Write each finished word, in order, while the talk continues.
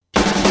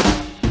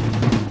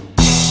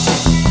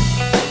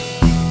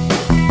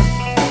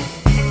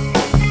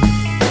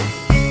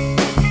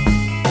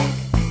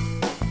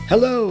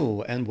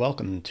Hello, and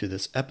welcome to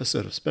this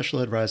episode of Special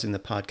Ed Rising, the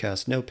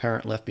podcast No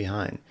Parent Left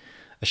Behind,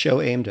 a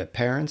show aimed at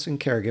parents and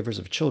caregivers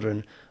of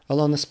children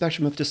along the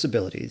spectrum of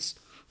disabilities,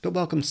 but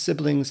welcomes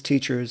siblings,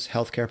 teachers,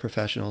 healthcare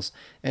professionals,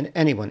 and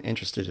anyone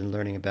interested in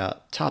learning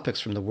about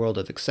topics from the world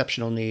of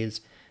exceptional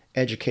needs,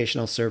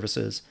 educational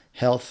services,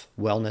 health,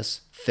 wellness,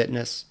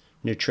 fitness,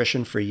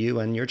 nutrition for you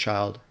and your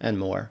child, and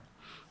more.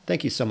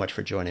 Thank you so much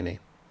for joining me.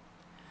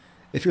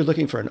 If you're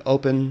looking for an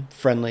open,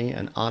 friendly,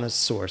 and honest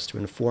source to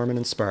inform and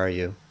inspire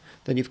you,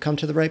 then you've come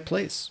to the right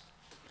place.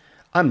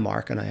 I'm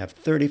Mark, and I have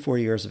 34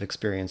 years of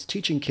experience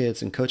teaching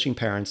kids and coaching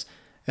parents,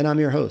 and I'm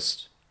your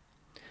host.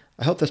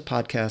 I hope this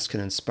podcast can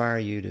inspire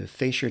you to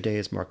face your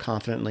days more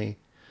confidently,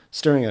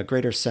 stirring a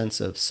greater sense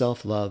of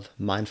self-love,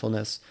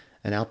 mindfulness,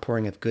 and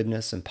outpouring of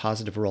goodness and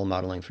positive role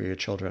modeling for your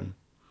children.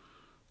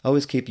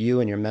 Always keep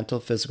you and your mental,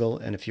 physical,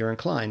 and if you're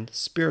inclined,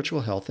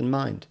 spiritual health in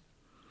mind.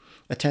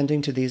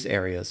 Attending to these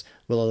areas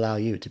will allow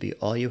you to be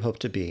all you hope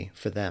to be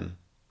for them.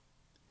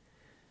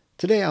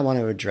 Today I want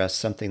to address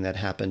something that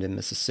happened in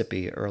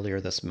Mississippi earlier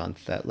this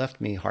month that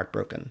left me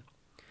heartbroken.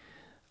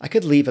 I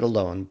could leave it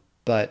alone,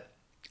 but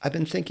I've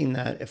been thinking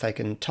that if I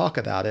can talk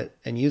about it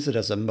and use it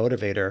as a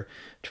motivator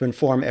to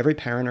inform every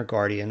parent or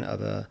guardian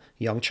of a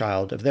young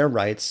child of their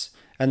rights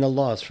and the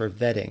laws for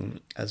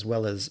vetting, as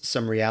well as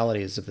some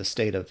realities of the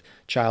state of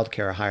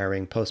childcare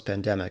hiring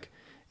post-pandemic,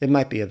 it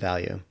might be of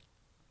value.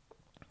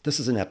 This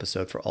is an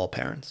episode for all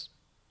parents.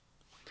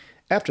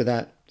 After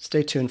that,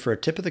 stay tuned for a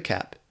tip of the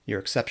cap, your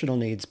exceptional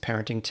needs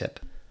parenting tip,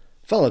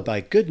 followed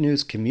by good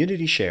news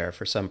community share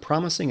for some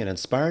promising and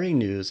inspiring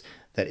news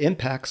that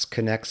impacts,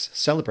 connects,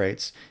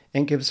 celebrates,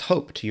 and gives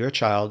hope to your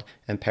child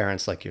and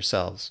parents like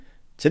yourselves.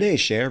 Today's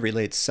share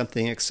relates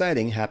something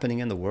exciting happening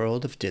in the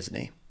world of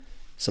Disney.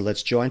 So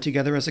let's join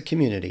together as a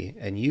community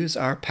and use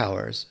our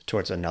powers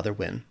towards another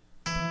win.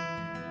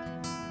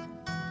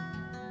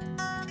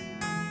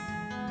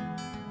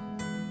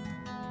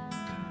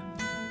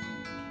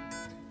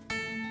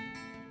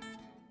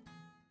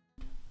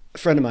 A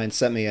friend of mine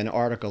sent me an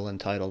article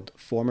entitled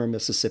 "Former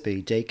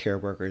Mississippi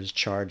Daycare Workers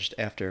Charged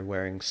After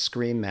Wearing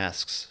Scream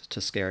Masks to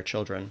Scare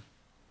Children."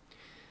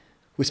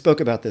 We spoke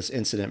about this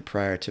incident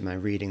prior to my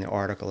reading the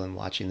article and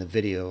watching the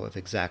video of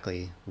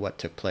exactly what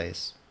took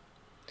place.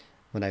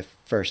 When I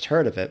first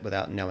heard of it,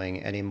 without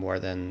knowing any more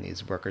than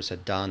these workers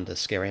had donned the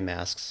scary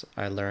masks,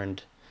 I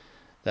learned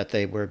that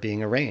they were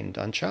being arraigned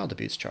on child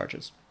abuse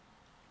charges.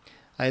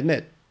 I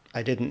admit,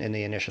 I didn't in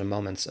the initial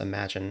moments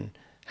imagine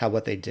how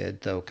what they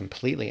did, though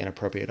completely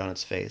inappropriate on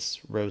its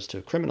face, rose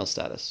to criminal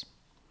status.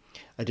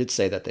 I did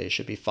say that they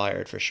should be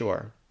fired for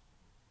sure.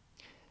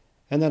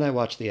 And then I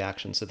watched the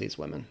actions of these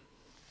women.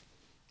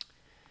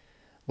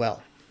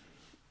 Well,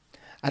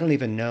 I don't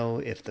even know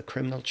if the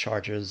criminal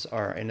charges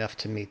are enough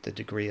to meet the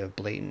degree of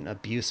blatant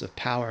abuse of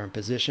power and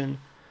position,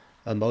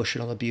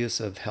 emotional abuse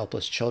of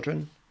helpless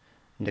children,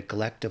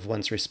 neglect of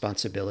one's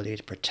responsibility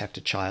to protect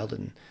a child,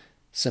 and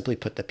simply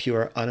put, the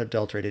pure,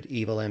 unadulterated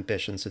evil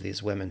ambitions of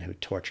these women who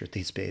tortured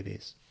these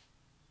babies.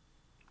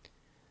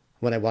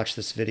 When I watched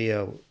this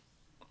video,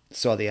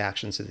 saw the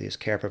actions of these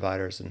care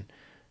providers, and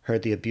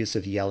heard the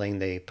abusive yelling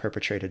they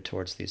perpetrated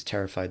towards these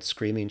terrified,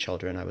 screaming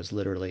children, I was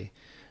literally,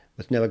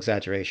 with no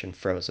exaggeration,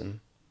 frozen.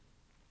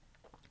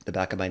 The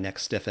back of my neck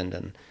stiffened,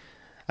 and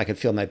I could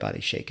feel my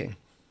body shaking.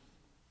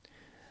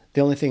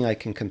 The only thing I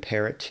can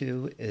compare it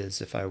to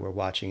is if I were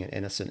watching an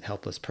innocent,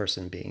 helpless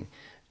person being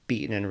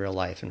beaten in real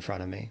life in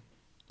front of me.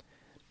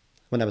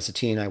 When I was a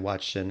teen, I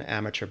watched an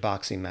amateur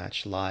boxing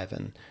match live,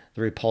 and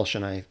the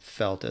repulsion I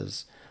felt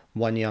as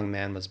one young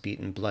man was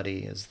beaten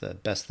bloody is the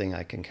best thing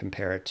I can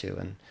compare it to,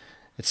 and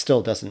it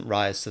still doesn't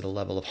rise to the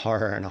level of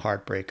horror and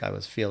heartbreak I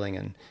was feeling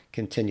and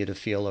continue to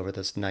feel over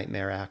this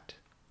nightmare act.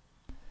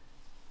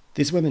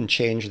 These women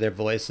changed their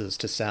voices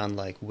to sound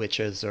like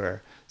witches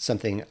or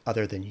something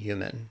other than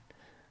human,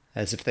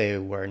 as if they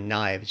were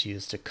knives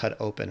used to cut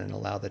open and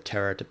allow the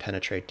terror to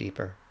penetrate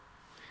deeper.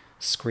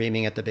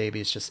 Screaming at the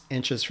babies just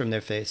inches from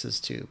their faces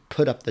to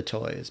put up the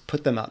toys,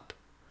 put them up.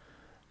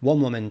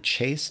 One woman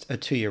chased a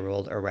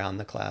 2-year-old around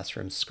the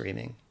classroom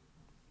screaming.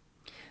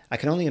 I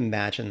can only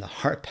imagine the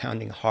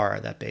heart-pounding horror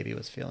that baby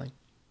was feeling.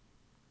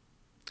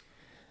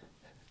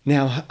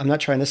 Now, I'm not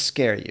trying to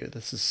scare you.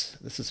 This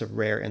is a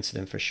rare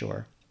incident for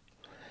sure.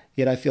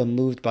 Yet I feel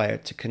moved by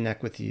it to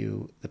connect with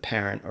you, the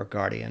parent or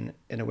guardian,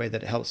 in a way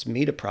that helps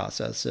me to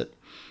process it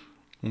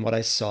and what I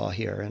saw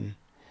here, and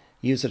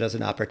use it as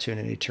an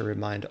opportunity to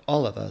remind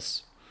all of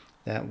us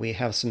that we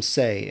have some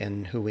say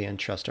in who we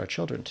entrust our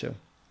children to.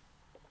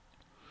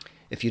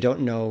 If you don't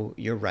know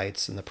your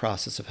rights in the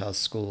process of how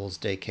schools,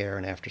 daycare,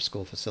 and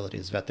after-school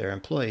facilities vet their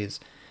employees,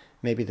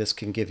 maybe this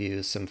can give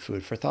you some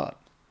food for thought.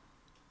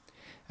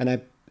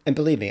 And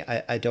believe me,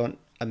 I don't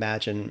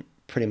imagine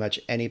pretty much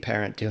any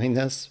parent doing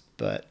this,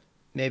 but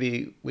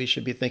maybe we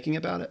should be thinking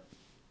about it.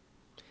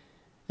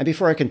 And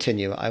before I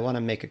continue, I want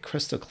to make it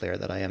crystal clear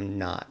that I am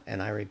not,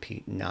 and I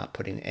repeat, not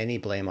putting any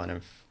blame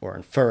on or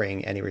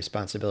inferring any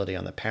responsibility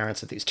on the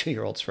parents of these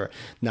 2-year-olds for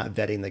not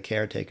vetting the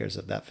caretakers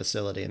of that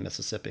facility in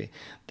Mississippi.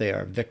 They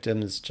are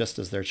victims just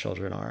as their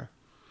children are.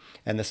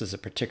 and this is a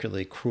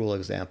particularly cruel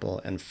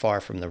example and far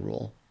from the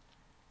rule.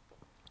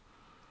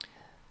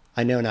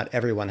 I know not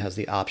everyone has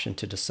the option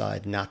to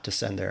decide not to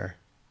send their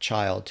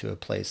child to a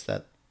place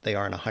that they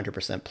aren't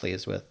 100%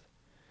 pleased with.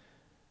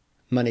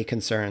 Money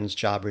concerns,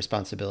 job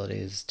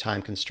responsibilities,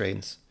 time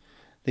constraints,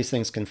 these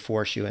things can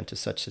force you into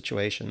such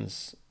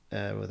situations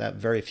without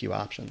very few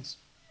options.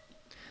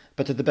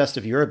 But to the best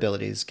of your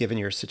abilities, given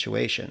your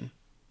situation,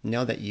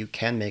 know that you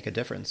can make a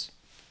difference.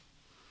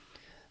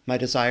 My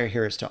desire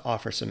here is to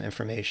offer some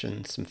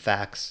information, some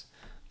facts,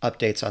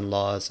 updates on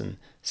laws, and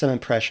some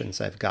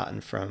impressions I've gotten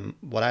from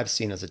what I've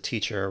seen as a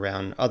teacher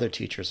around other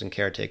teachers and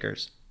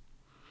caretakers.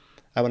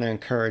 I want to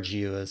encourage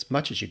you as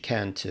much as you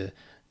can to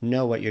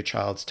know what your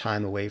child's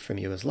time away from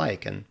you is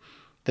like and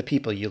the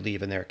people you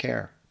leave in their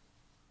care.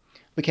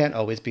 We can't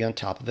always be on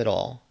top of it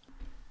all.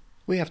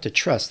 We have to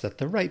trust that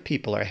the right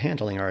people are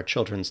handling our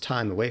children's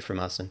time away from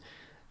us, and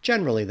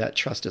generally that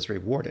trust is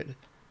rewarded.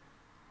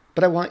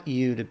 But I want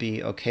you to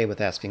be okay with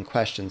asking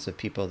questions of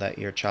people that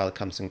your child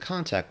comes in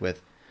contact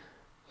with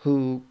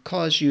who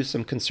cause you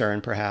some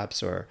concern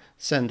perhaps, or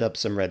send up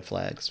some red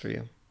flags for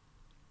you.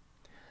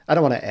 I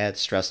don't want to add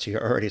stress to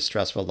your already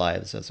stressful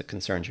lives as it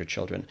concerns your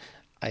children.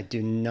 I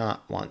do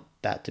not want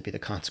that to be the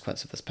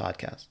consequence of this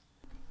podcast.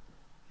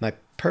 My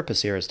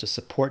purpose here is to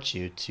support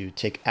you to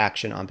take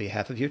action on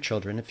behalf of your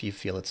children if you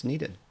feel it's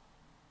needed.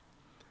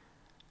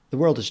 The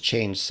world has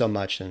changed so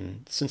much,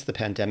 and since the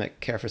pandemic,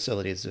 care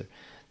facilities,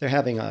 they're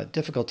having a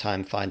difficult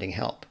time finding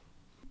help.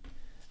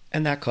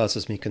 And that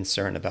causes me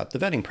concern about the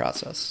vetting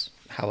process.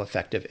 How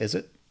effective is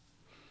it?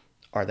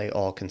 Are they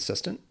all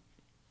consistent?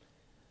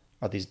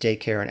 Are these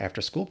daycare and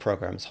after-school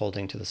programs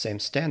holding to the same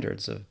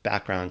standards of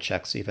background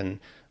checks even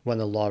when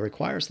the law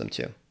requires them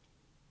to?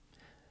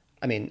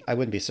 I mean, I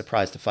wouldn't be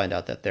surprised to find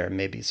out that there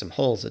may be some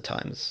holes at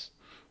times.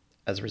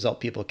 As a result,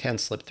 people can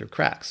slip through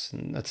cracks,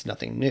 and that's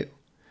nothing new.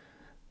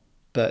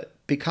 But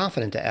be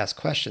confident to ask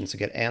questions to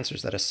get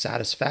answers that are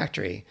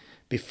satisfactory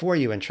before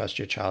you entrust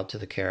your child to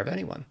the care of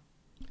anyone.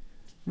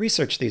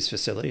 Research these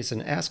facilities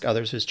and ask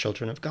others whose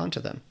children have gone to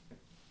them.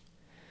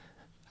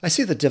 I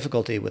see the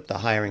difficulty with the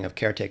hiring of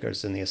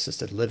caretakers in the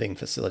assisted living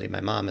facility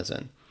my mom is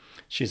in.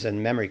 She's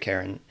in memory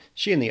care, and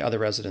she and the other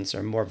residents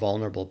are more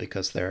vulnerable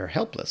because they're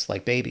helpless,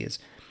 like babies,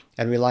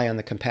 and rely on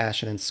the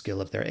compassion and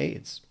skill of their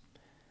aides.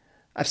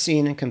 I've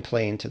seen and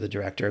complained to the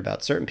director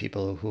about certain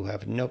people who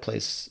have no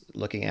place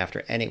looking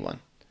after anyone.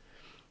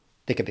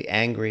 They can be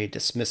angry,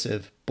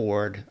 dismissive,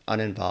 bored,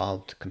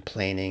 uninvolved,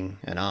 complaining,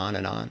 and on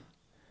and on.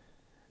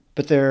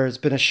 But there's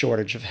been a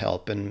shortage of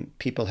help, and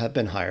people have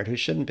been hired who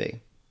shouldn't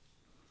be.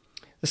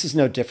 This is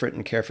no different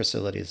in care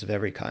facilities of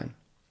every kind.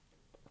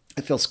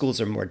 I feel schools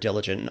are more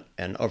diligent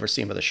and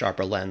overseen with a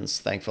sharper lens,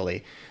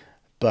 thankfully,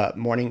 but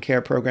morning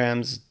care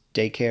programs,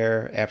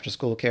 daycare,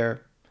 after-school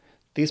care,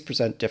 these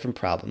present different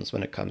problems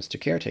when it comes to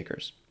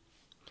caretakers.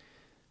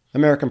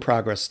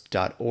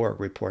 AmericanProgress.org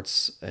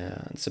reports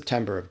in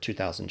September of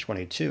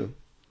 2022,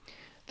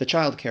 the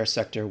child care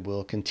sector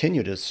will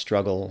continue to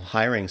struggle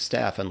hiring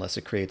staff unless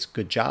it creates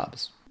good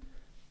jobs.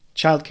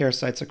 Child care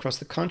sites across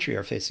the country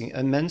are facing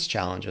immense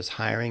challenges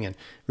hiring and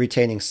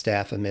retaining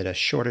staff amid a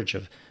shortage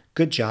of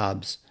good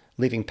jobs,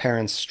 leaving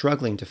parents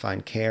struggling to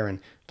find care and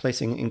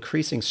placing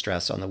increasing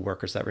stress on the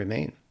workers that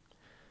remain.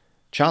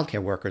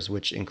 Childcare workers,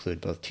 which include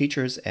both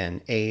teachers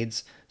and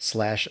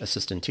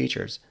aides/assistant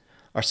teachers,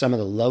 are some of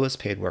the lowest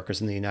paid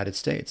workers in the United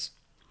States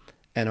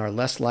and are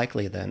less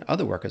likely than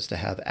other workers to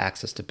have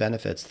access to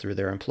benefits through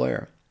their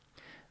employer.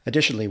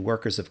 Additionally,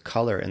 workers of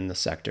color in the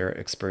sector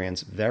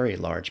experience very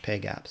large pay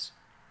gaps.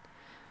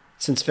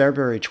 Since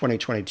February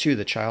 2022,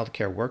 the child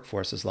care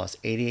workforce has lost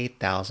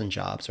 88,000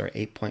 jobs, or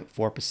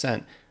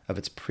 8.4% of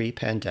its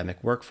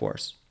pre-pandemic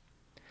workforce.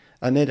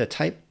 Amid a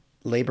tight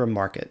labor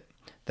market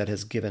that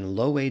has given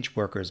low-wage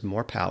workers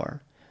more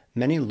power,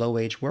 many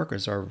low-wage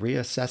workers are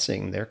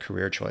reassessing their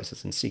career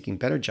choices and seeking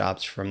better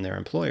jobs from their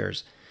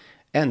employers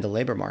and the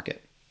labor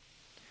market.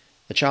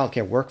 The child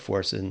care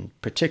workforce in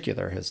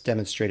particular has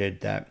demonstrated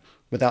that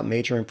without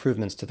major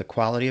improvements to the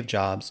quality of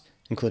jobs,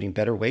 including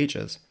better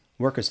wages,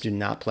 workers do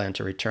not plan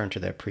to return to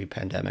their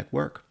pre-pandemic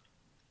work.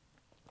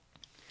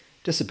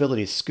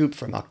 Disability Scoop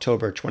from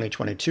October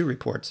 2022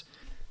 reports,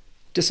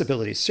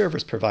 disability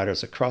service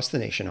providers across the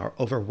nation are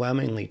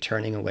overwhelmingly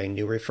turning away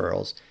new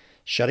referrals,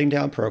 shutting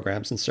down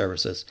programs and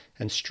services,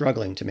 and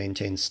struggling to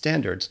maintain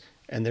standards,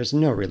 and there's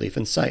no relief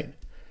in sight.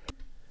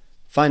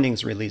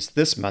 Findings released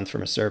this month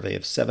from a survey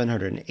of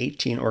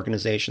 718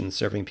 organizations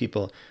serving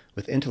people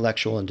with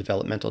intellectual and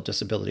developmental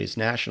disabilities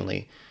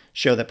nationally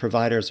show that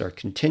providers are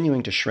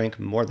continuing to shrink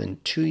more than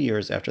 2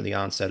 years after the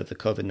onset of the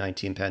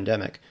COVID-19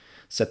 pandemic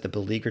set the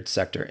beleaguered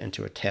sector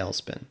into a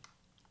tailspin.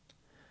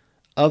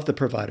 Of the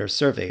providers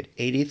surveyed,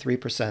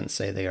 83%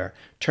 say they are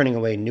turning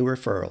away new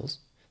referrals,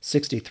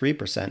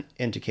 63%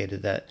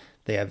 indicated that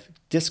they have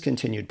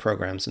discontinued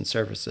programs and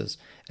services,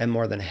 and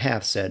more than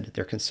half said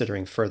they're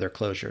considering further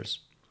closures.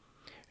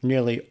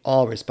 Nearly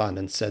all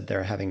respondents said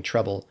they're having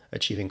trouble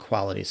achieving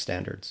quality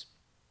standards.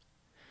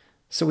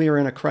 So we are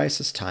in a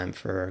crisis time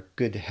for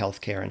good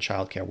healthcare and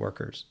childcare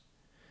workers.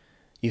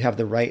 You have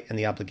the right and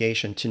the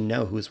obligation to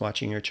know who's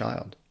watching your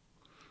child.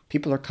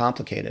 People are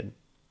complicated.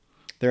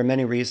 There are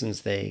many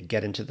reasons they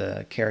get into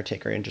the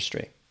caretaker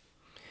industry.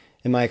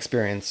 In my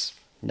experience,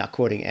 not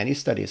quoting any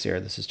studies here,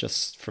 this is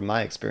just from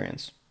my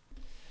experience,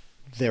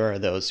 there are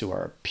those who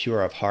are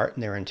pure of heart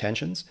in their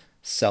intentions,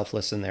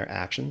 selfless in their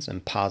actions,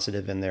 and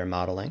positive in their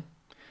modeling.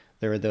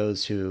 There are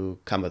those who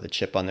come with a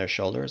chip on their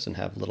shoulders and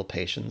have little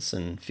patience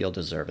and feel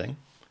deserving.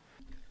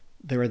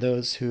 There are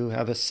those who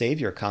have a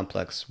savior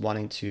complex,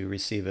 wanting to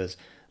receive as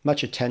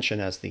much attention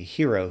as the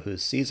hero who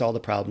sees all the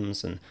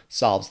problems and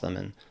solves them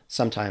and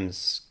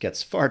sometimes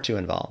gets far too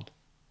involved.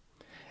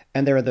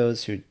 And there are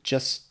those who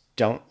just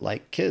don't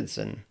like kids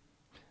and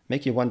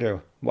make you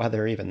wonder why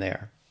they're even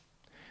there.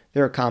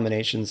 There are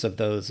combinations of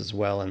those as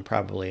well and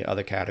probably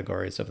other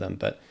categories of them,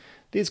 but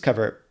these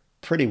cover it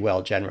pretty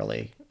well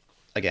generally,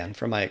 again,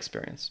 from my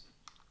experience.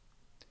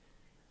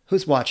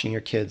 Who's watching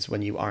your kids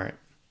when you aren't?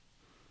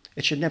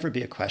 It should never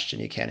be a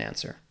question you can't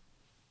answer.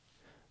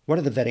 What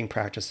are the vetting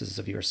practices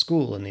of your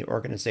school and the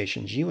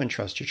organizations you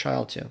entrust your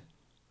child to?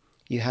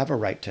 You have a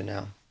right to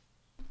know.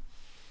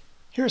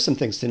 Here are some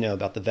things to know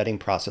about the vetting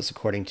process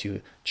according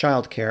to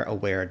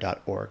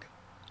childcareaware.org.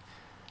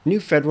 New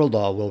federal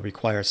law will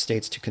require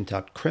states to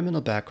conduct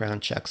criminal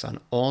background checks on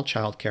all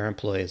child care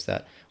employees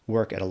that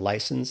work at a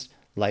licensed,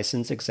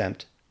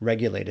 license-exempt,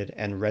 regulated,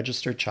 and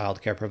registered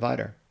child care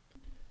provider.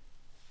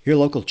 Your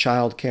local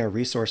Child Care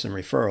Resource and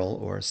Referral,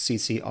 or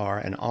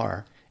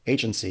CCR&R,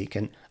 agency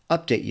can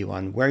update you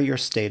on where your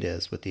state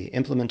is with the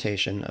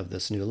implementation of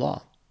this new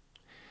law.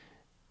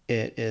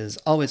 It is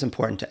always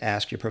important to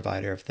ask your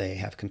provider if they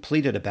have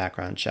completed a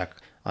background check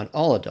on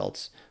all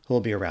adults who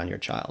will be around your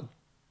child.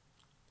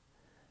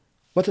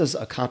 What does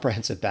a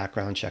comprehensive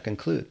background check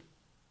include?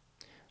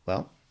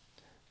 Well,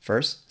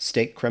 first,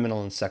 state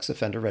criminal and sex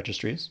offender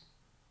registries,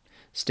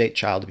 state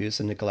child abuse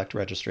and neglect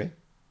registry,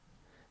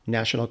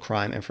 National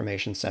Crime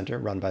Information Center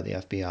run by the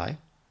FBI,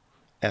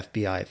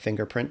 FBI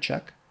fingerprint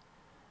check,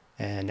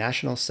 and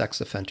National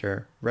Sex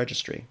Offender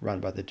Registry run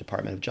by the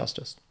Department of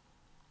Justice.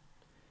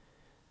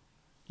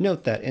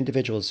 Note that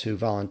individuals who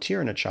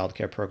volunteer in a child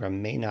care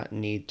program may not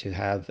need to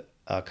have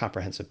a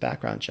comprehensive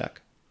background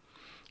check.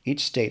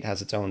 Each state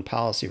has its own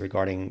policy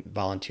regarding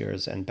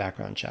volunteers and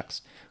background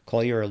checks.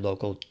 Call your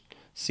local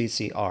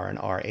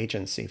CCR&R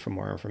agency for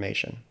more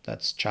information.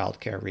 That's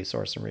Child Care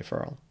Resource and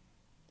Referral.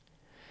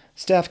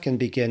 Staff can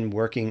begin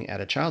working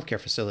at a child care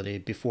facility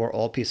before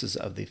all pieces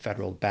of the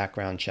federal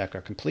background check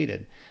are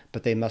completed,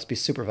 but they must be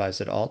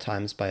supervised at all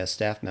times by a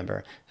staff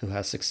member who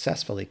has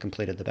successfully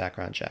completed the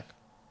background check.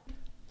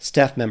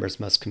 Staff members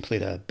must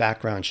complete a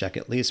background check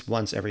at least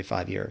once every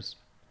 5 years.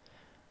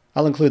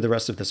 I'll include the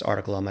rest of this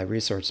article on my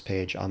resource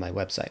page on my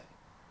website.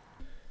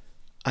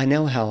 I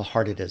know how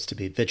hard it is to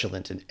be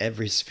vigilant in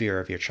every sphere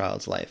of your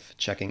child's life,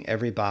 checking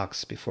every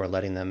box before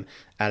letting them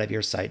out of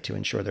your sight to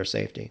ensure their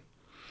safety.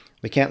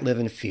 We can't live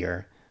in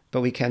fear,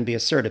 but we can be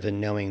assertive in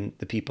knowing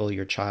the people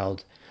your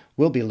child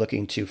will be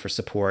looking to for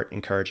support,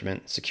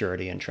 encouragement,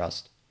 security, and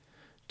trust.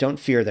 Don't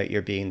fear that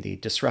you're being the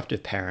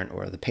disruptive parent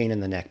or the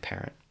pain-in-the-neck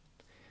parent.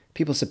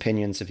 People's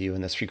opinions of you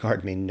in this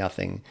regard mean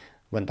nothing,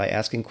 when by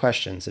asking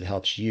questions it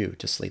helps you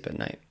to sleep at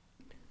night.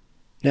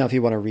 Now, if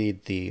you want to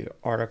read the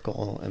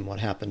article and what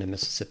happened in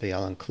Mississippi,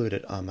 I'll include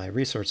it on my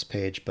resource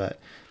page, but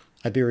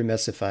I'd be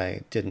remiss if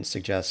I didn't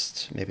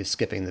suggest maybe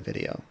skipping the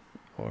video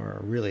or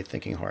really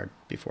thinking hard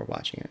before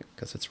watching it,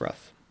 because it's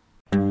rough.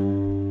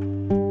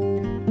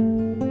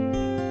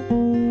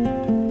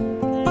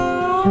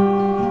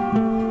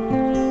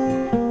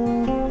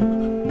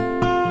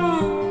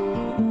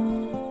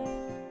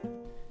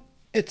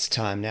 It's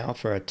time now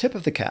for a tip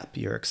of the cap,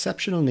 your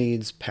exceptional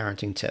needs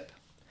parenting tip.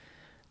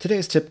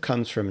 Today's tip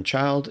comes from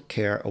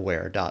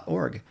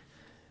childcareaware.org,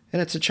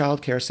 and it's a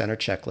child care center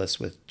checklist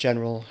with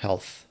general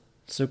health,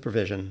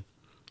 supervision,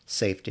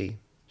 safety,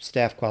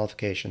 staff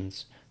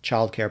qualifications,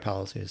 child care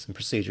policies and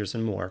procedures,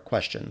 and more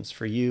questions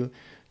for you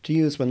to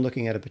use when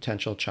looking at a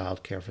potential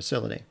child care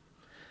facility.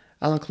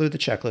 I'll include the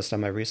checklist on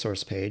my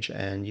resource page,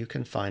 and you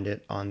can find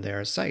it on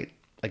their site.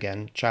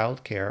 Again,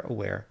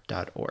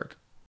 childcareaware.org.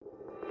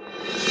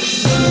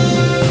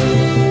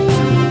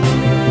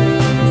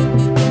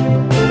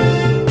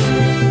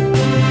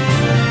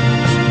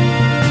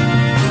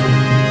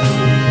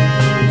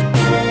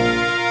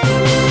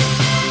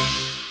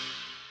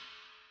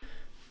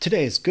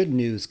 Today's good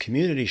news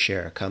community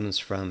share comes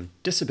from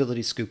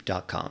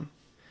DisabilityScoop.com.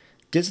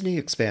 Disney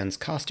expands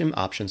costume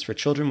options for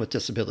children with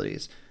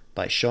disabilities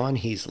by Sean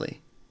Heasley.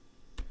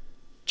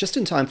 Just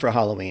in time for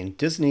Halloween,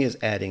 Disney is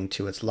adding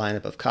to its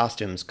lineup of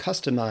costumes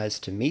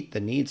customized to meet the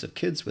needs of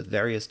kids with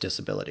various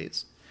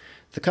disabilities.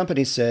 The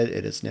company said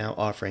it is now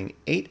offering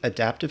 8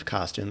 adaptive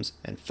costumes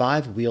and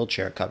 5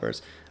 wheelchair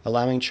covers,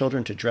 allowing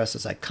children to dress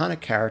as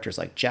iconic characters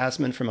like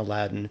Jasmine from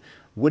Aladdin,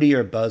 Woody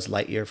or Buzz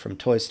Lightyear from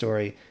Toy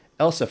Story,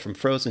 Elsa from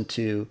Frozen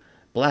 2,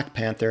 Black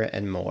Panther,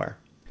 and more.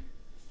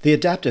 The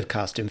adaptive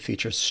costume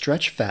features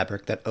stretch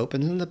fabric that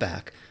opens in the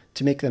back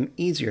to make them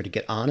easier to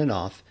get on and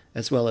off,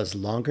 as well as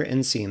longer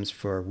inseams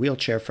for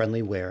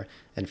wheelchair-friendly wear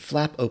and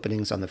flap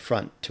openings on the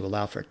front to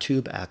allow for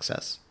tube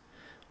access.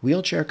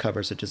 Wheelchair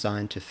covers are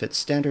designed to fit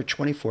standard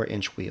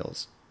 24-inch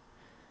wheels.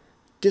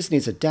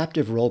 Disney's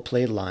adaptive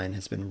role-play line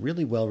has been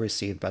really well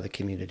received by the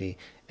community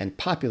and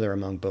popular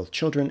among both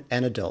children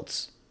and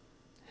adults.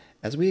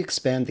 As we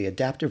expand the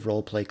adaptive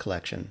role-play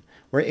collection,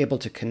 we're able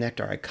to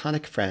connect our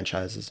iconic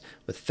franchises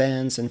with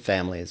fans and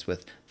families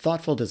with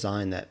thoughtful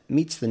design that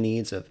meets the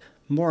needs of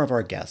more of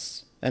our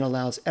guests and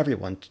allows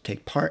everyone to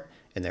take part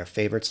in their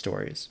favorite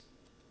stories.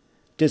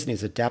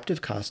 Disney's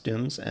adaptive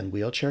costumes and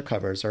wheelchair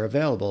covers are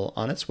available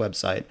on its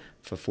website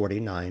for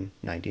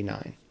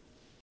 $49.99.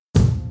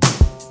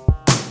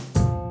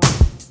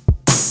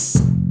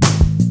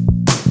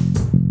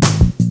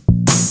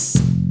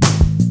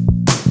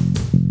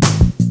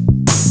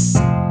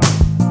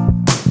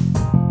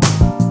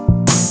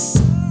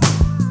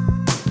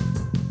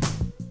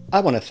 I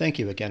want to thank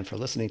you again for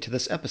listening to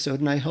this episode,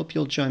 and I hope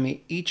you'll join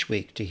me each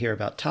week to hear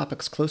about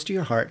topics close to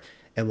your heart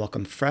and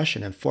welcome fresh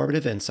and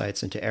informative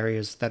insights into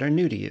areas that are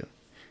new to you.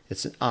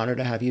 It's an honor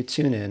to have you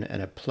tune in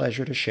and a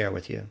pleasure to share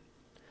with you.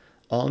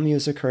 All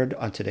music heard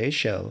on today's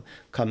show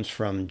comes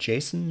from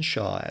Jason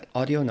Shaw at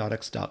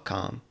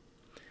audionautics.com.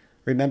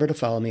 Remember to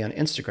follow me on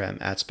Instagram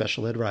at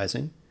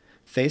SpecialEdRising,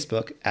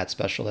 Facebook at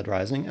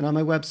SpecialEdRising, and on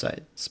my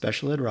website,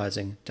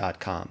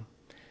 SpecialEdRising.com.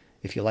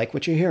 If you like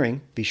what you're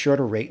hearing, be sure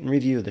to rate and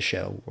review the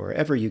show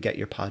wherever you get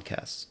your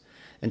podcasts,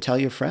 and tell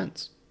your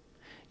friends.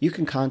 You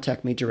can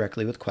contact me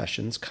directly with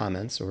questions,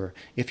 comments, or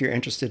if you're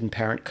interested in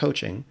parent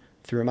coaching,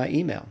 through my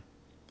email,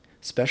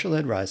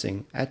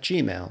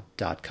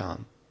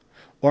 specialedrising@gmail.com,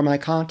 or my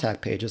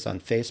contact pages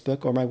on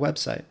Facebook or my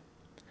website.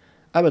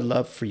 I would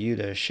love for you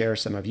to share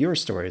some of your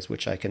stories,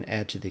 which I can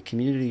add to the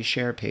community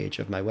share page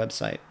of my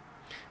website.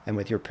 And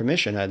with your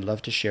permission, I'd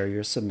love to share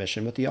your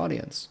submission with the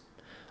audience.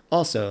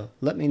 Also,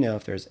 let me know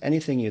if there's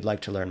anything you'd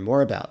like to learn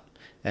more about.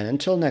 And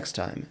until next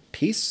time,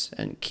 peace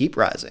and keep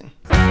rising.